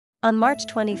On March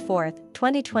 24,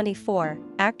 2024,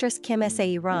 actress Kim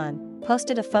Sae-ron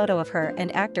posted a photo of her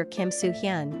and actor Soo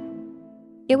Hyun.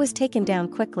 It was taken down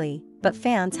quickly, but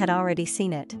fans had already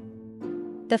seen it.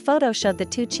 The photo showed the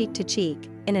two cheek to cheek,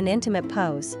 in an intimate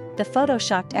pose. The photo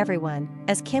shocked everyone,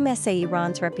 as Kim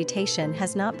Sae-ron's reputation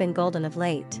has not been golden of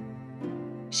late.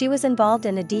 She was involved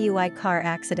in a DUI car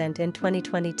accident in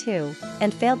 2022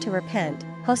 and failed to repent,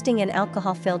 hosting an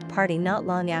alcohol-filled party not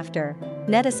long after.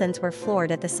 Netizens were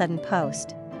floored at the sudden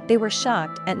post. They were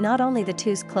shocked at not only the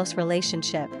two's close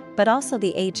relationship, but also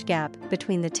the age gap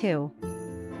between the two.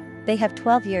 They have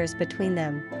 12 years between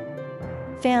them.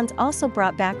 Fans also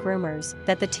brought back rumors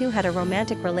that the two had a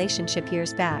romantic relationship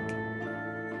years back.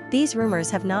 These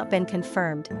rumors have not been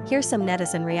confirmed. Here's some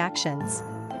netizen reactions.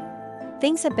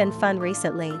 Things have been fun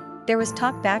recently. There was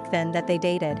talk back then that they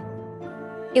dated.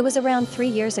 It was around 3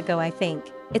 years ago, I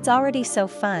think. It's already so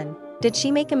fun. Did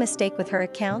she make a mistake with her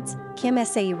accounts? Kim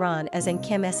Sae-ron as in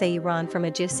Kim Sae-ron from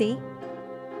a Juicy?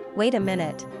 Wait a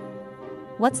minute.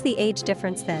 What's the age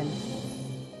difference then?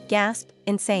 Gasp,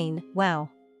 insane, wow.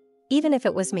 Even if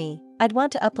it was me, I'd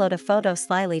want to upload a photo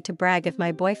slyly to brag if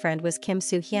my boyfriend was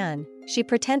Soo Hyun. She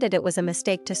pretended it was a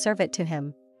mistake to serve it to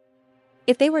him.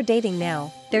 If they were dating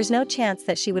now, there's no chance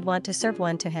that she would want to serve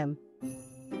one to him.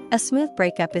 A smooth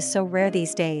breakup is so rare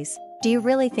these days. Do you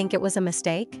really think it was a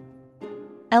mistake?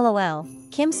 LOL.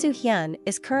 Soo Hyun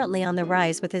is currently on the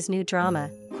rise with his new drama,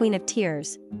 Queen of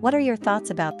Tears. What are your thoughts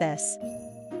about this?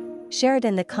 Share it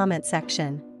in the comment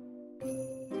section.